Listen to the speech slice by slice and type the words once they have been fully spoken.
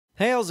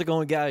Hey, how's it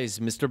going, guys?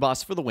 Mr.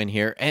 Boss for the win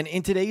here, and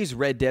in today's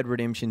Red Dead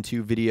Redemption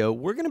 2 video,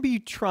 we're going to be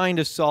trying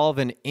to solve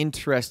an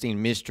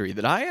interesting mystery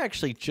that I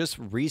actually just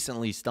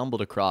recently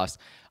stumbled across.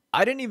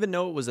 I didn't even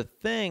know it was a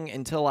thing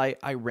until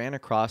I ran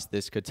across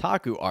this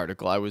Kotaku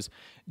article. I was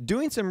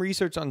doing some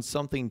research on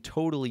something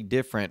totally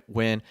different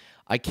when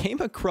I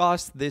came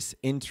across this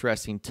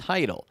interesting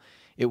title.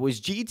 It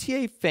was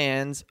GTA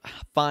fans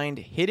find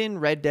hidden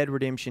Red Dead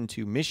Redemption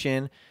 2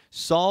 mission,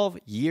 solve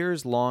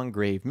years-long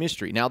grave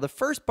mystery. Now, the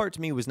first part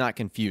to me was not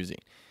confusing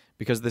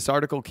because this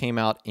article came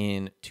out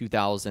in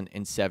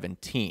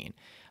 2017.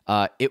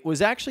 It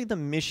was actually the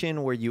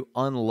mission where you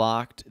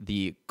unlocked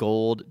the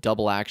gold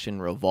double-action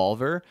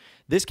revolver.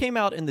 This came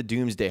out in the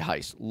Doomsday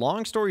Heist.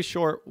 Long story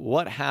short,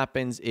 what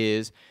happens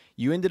is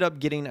you ended up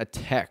getting a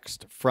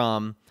text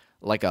from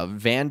like a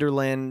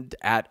Vanderland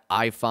at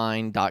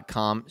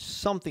ifind.com,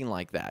 something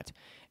like that.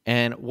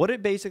 And what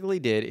it basically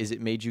did is it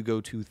made you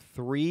go to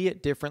 3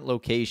 different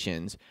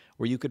locations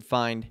where you could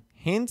find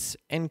hints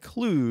and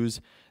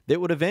clues that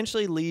would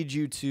eventually lead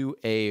you to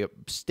a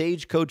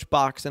stagecoach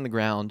box in the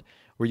ground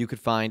where you could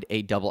find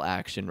a double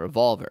action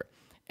revolver.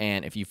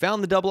 And if you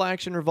found the double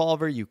action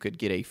revolver, you could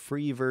get a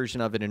free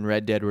version of it in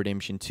Red Dead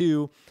Redemption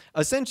 2.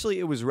 Essentially,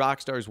 it was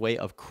Rockstar's way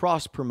of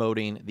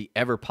cross-promoting the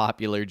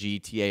ever-popular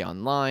GTA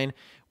Online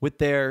with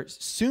their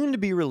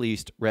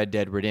soon-to-be-released Red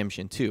Dead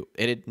Redemption 2.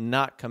 It had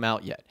not come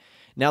out yet.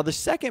 Now, the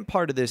second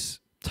part of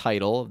this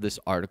title of this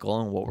article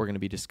and what we're going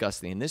to be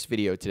discussing in this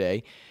video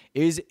today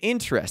is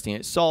interesting.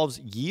 It solves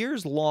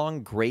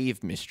years-long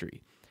grave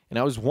mystery. And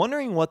I was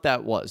wondering what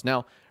that was.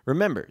 Now,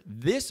 remember,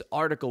 this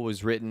article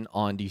was written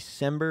on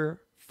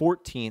December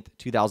 14th,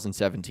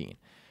 2017.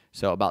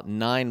 So about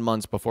 9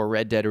 months before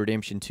Red Dead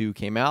Redemption 2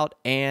 came out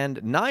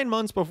and 9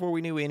 months before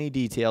we knew any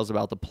details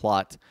about the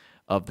plot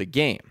of the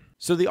game.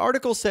 So the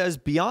article says,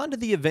 beyond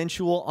the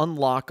eventual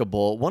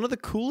unlockable, one of the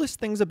coolest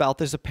things about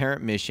this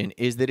apparent mission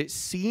is that it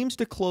seems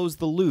to close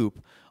the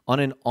loop on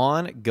an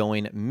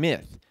ongoing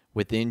myth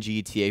within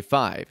GTA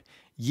 5.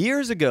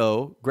 Years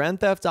ago,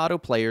 Grand Theft Auto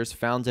players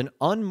found an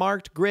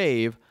unmarked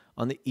grave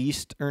on the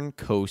eastern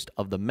coast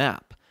of the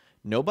map.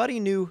 Nobody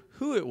knew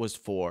who it was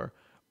for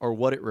or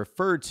what it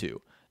referred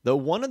to, though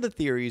one of the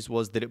theories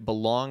was that it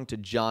belonged to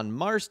John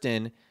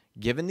Marston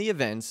given the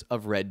events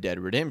of Red Dead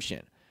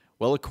Redemption.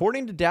 Well,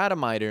 according to data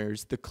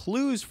miners, the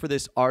clues for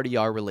this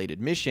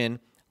RDR-related mission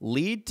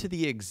lead to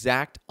the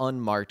exact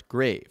unmarked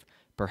grave.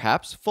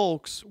 Perhaps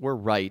folks were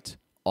right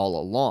all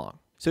along.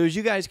 So as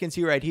you guys can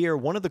see right here,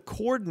 one of the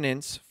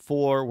coordinates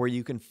for where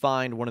you can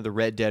find one of the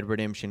Red Dead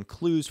Redemption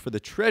clues for the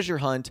treasure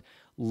hunt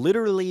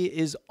literally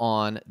is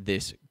on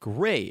this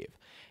grave.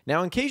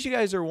 Now, in case you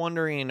guys are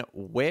wondering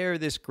where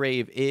this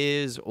grave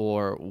is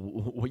or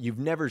you've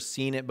never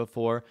seen it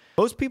before,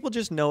 most people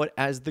just know it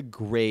as the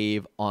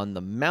grave on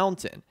the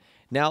mountain.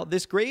 Now,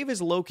 this grave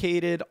is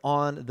located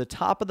on the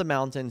top of the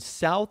mountain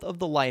south of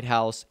the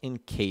lighthouse in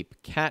Cape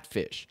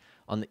Catfish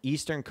on the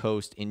eastern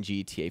coast in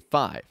GTA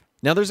 5.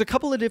 Now, there's a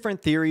couple of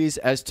different theories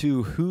as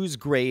to whose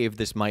grave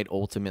this might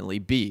ultimately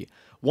be.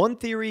 One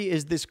theory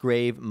is this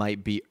grave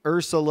might be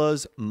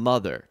Ursula's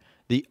mother,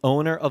 the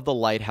owner of the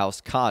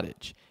lighthouse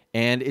cottage,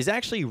 and is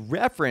actually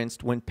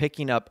referenced when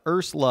picking up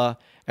Ursula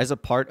as a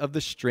part of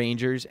the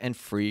Strangers and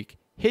Freak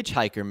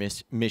hitchhiker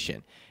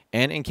mission.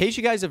 And in case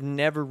you guys have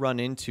never run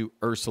into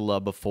Ursula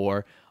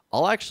before,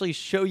 I'll actually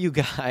show you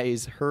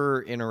guys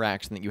her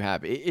interaction that you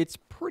have. It's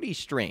pretty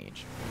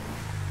strange.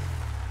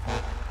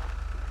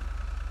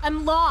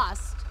 I'm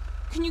lost.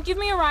 Can you give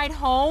me a ride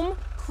home,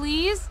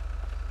 please?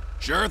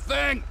 Sure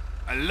thing.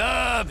 I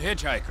love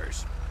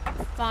hitchhikers.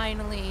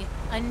 Finally,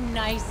 a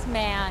nice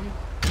man.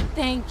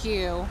 Thank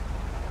you.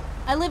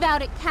 I live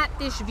out at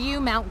Catfish View,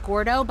 Mount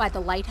Gordo, by the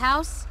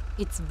lighthouse.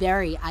 It's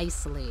very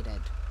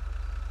isolated.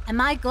 Am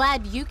I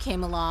glad you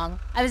came along?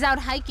 I was out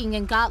hiking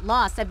and got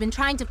lost. I've been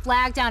trying to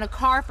flag down a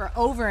car for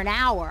over an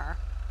hour.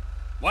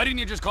 Why didn't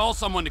you just call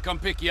someone to come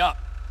pick you up?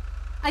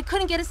 I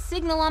couldn't get a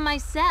signal on my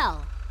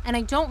cell. And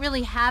I don't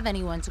really have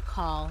anyone to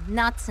call,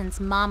 not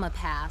since Mama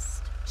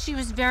passed. She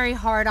was very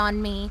hard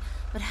on me,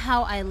 but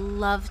how I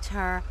loved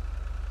her.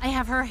 I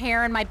have her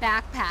hair in my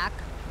backpack.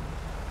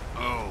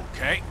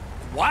 Okay.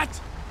 What?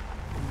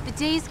 The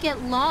days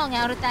get long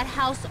out at that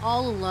house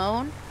all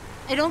alone.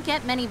 I don't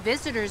get many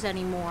visitors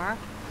anymore.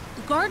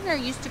 The gardener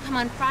used to come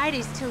on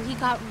Fridays till he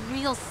got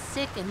real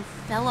sick and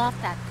fell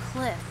off that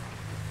cliff.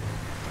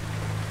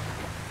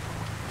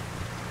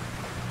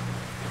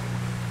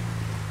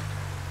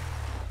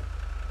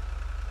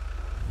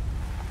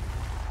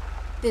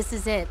 This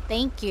is it,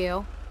 thank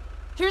you.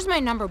 Here's my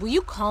number, will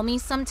you call me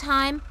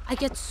sometime? I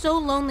get so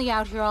lonely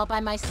out here all by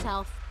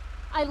myself.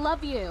 I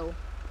love you.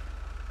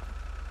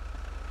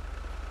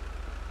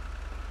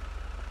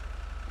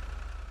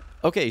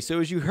 Okay, so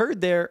as you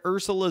heard there,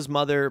 Ursula's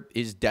mother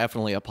is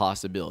definitely a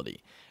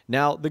possibility.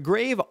 Now, the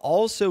grave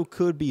also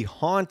could be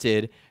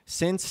haunted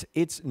since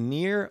it's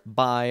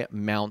nearby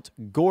Mount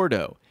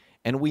Gordo.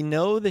 And we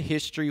know the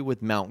history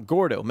with Mount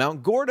Gordo.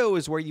 Mount Gordo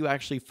is where you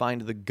actually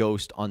find the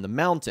ghost on the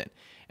mountain.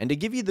 And to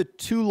give you the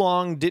too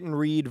long, didn't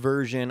read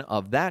version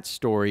of that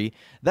story,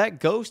 that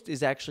ghost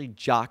is actually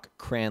Jock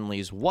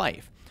Cranley's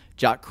wife.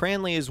 Jock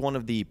Cranley is one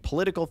of the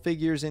political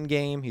figures in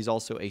game. He's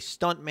also a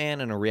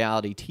stuntman and a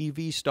reality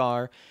TV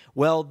star.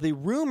 Well, the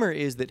rumor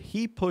is that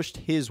he pushed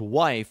his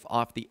wife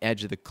off the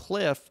edge of the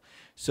cliff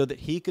so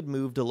that he could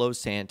move to Los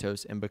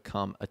Santos and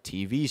become a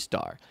TV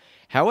star.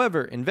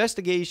 However,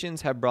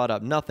 investigations have brought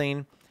up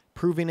nothing,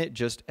 proving it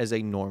just as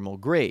a normal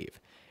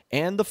grave.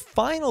 And the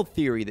final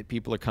theory that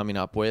people are coming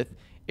up with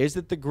is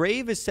that the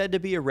grave is said to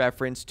be a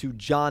reference to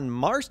John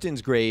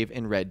Marston's grave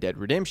in Red Dead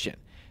Redemption.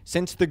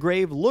 Since the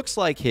grave looks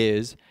like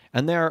his,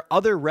 and there are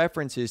other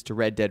references to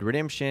Red Dead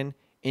Redemption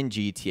in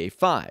GTA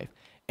 5.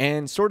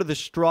 And sort of the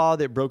straw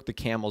that broke the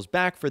camel's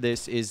back for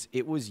this is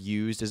it was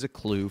used as a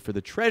clue for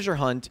the treasure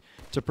hunt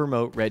to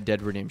promote Red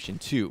Dead Redemption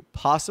 2,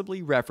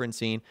 possibly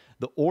referencing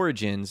the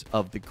origins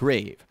of the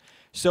grave.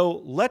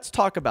 So let's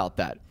talk about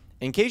that.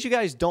 In case you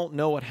guys don't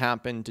know what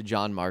happened to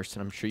John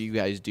Marston, I'm sure you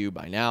guys do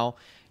by now.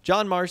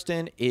 John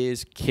Marston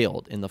is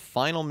killed in the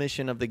final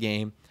mission of the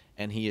game,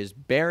 and he is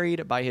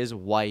buried by his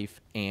wife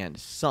and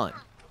son.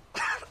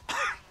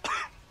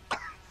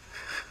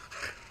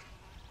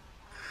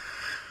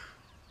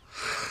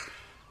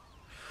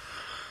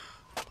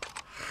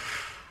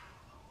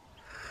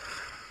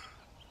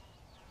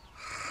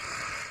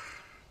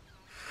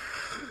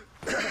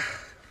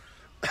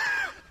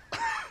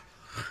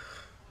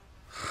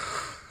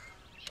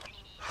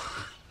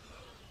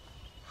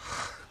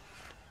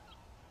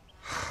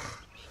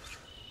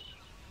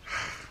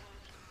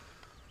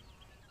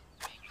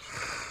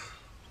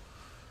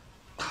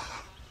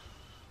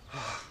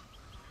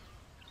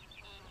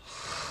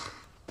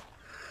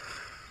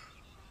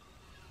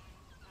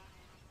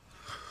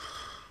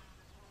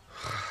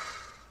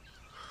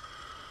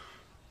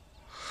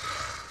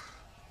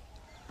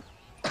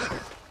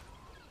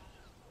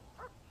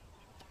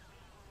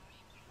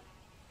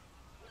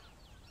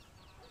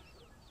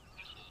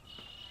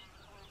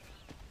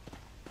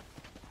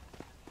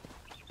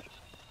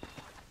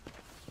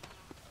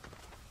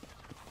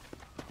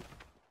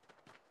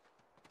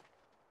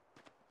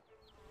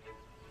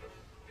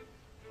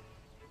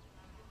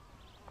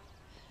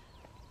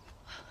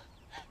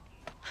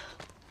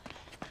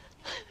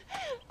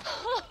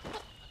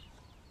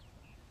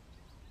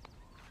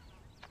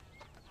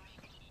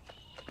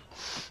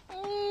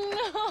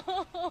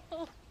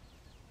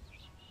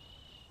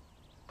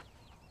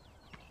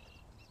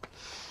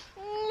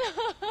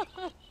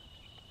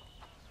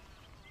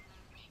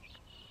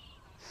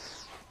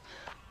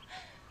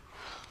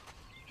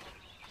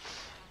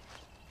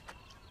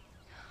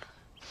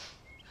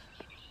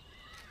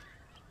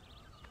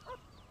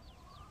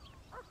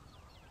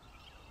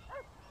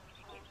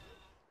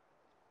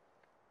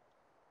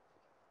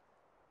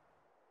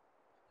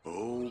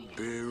 Oh,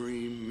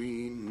 bury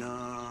me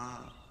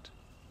not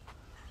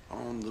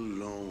on the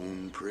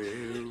lone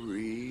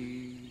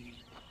prairie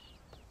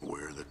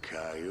where the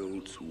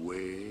coyotes wail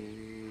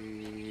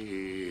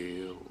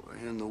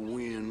and the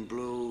wind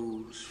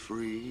blows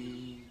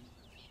free.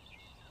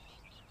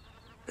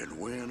 And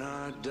when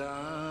I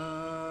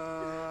die,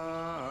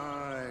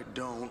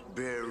 don't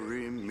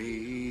bury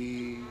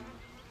me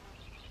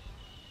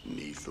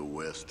 'neath the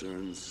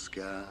western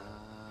sky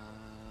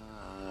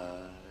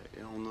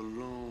on the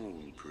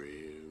lone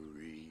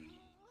prairie.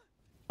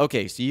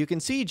 Okay, so you can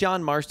see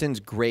John Marston's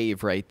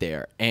grave right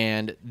there,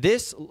 and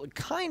this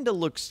kind of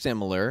looks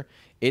similar.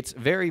 It's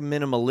very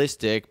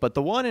minimalistic, but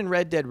the one in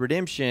Red Dead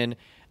Redemption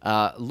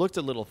looked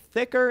a little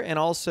thicker and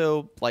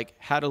also like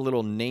had a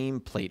little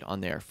nameplate on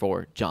there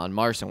for John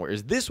Marston,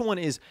 whereas this one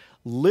is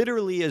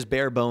literally as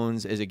bare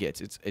bones as it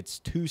gets. It's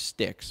two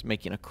sticks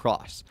making a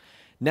cross.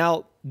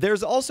 Now,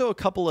 there's also a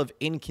couple of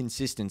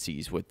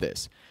inconsistencies with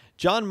this.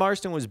 John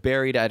Marston was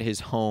buried at his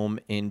home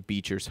in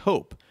Beecher's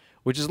Hope,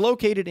 which is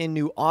located in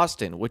New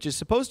Austin, which is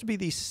supposed to be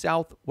the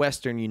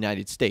southwestern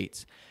United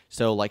States.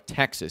 So like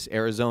Texas,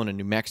 Arizona,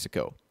 New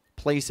Mexico,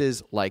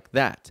 places like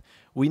that.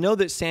 We know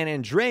that San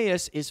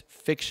Andreas is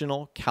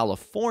fictional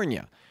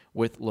California,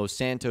 with Los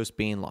Santos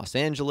being Los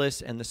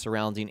Angeles and the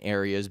surrounding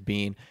areas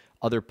being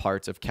other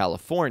parts of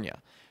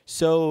California.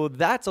 So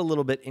that's a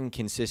little bit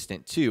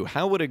inconsistent too.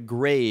 How would a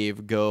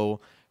grave go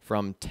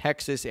from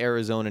Texas,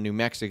 Arizona, New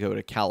Mexico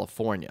to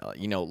California?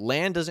 You know,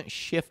 land doesn't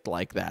shift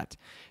like that.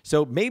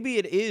 So maybe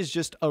it is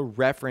just a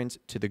reference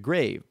to the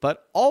grave.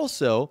 But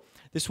also,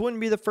 this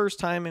wouldn't be the first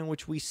time in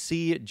which we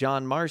see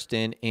John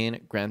Marston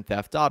in Grand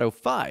Theft Auto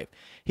 5.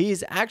 He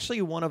is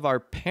actually one of our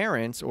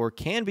parents, or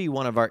can be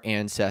one of our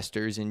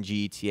ancestors in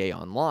GTA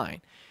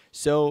Online.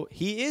 So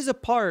he is a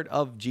part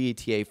of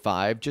GTA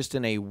 5, just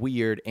in a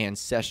weird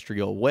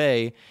ancestral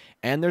way.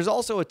 And there's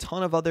also a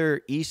ton of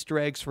other Easter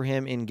eggs for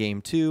him in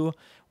Game 2.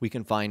 We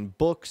can find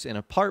books in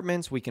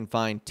apartments. We can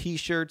find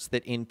t-shirts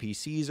that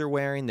NPCs are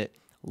wearing that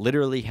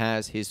literally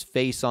has his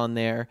face on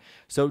there.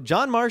 So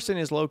John Marston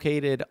is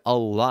located a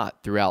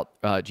lot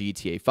throughout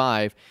GTA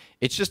 5.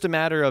 It's just a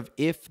matter of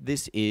if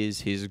this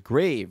is his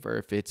grave or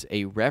if it's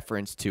a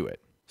reference to it.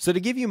 So to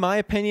give you my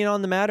opinion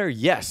on the matter,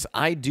 yes,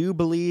 I do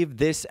believe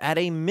this at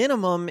a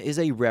minimum is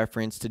a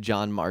reference to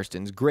John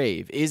Marston's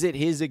grave. Is it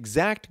his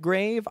exact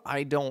grave?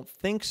 I don't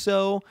think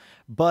so,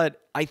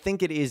 but I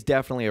think it is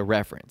definitely a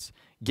reference.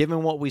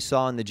 Given what we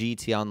saw in the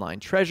GT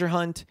Online treasure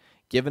hunt,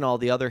 given all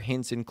the other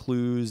hints and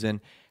clues and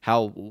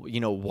how,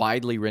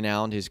 widely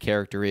renowned his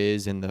character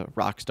is in the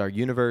Rockstar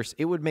universe,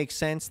 it would make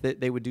sense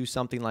that they would do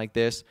something like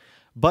this.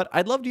 But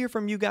I'd love to hear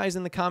from you guys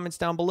in the comments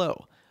down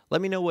below. Let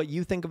me know what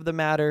you think of the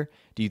matter.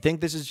 Do you think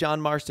this is John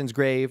Marston's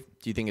grave?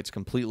 Do you think it's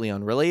completely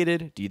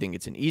unrelated? Do you think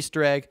it's an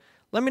Easter egg?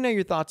 Let me know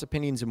your thoughts,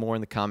 opinions, and more in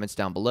the comments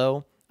down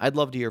below. I'd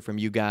love to hear from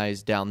you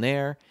guys down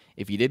there.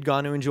 If you did go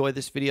on to enjoy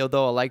this video,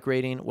 though, a like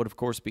rating would, of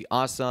course, be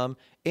awesome.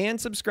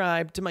 And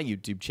subscribe to my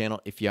YouTube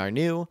channel if you are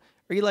new,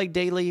 or you like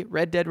daily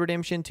Red Dead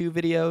Redemption 2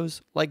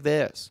 videos like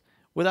this.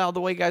 With all the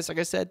way, guys, like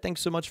I said,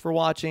 thanks so much for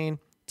watching.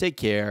 Take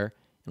care,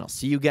 and I'll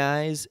see you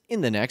guys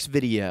in the next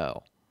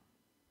video.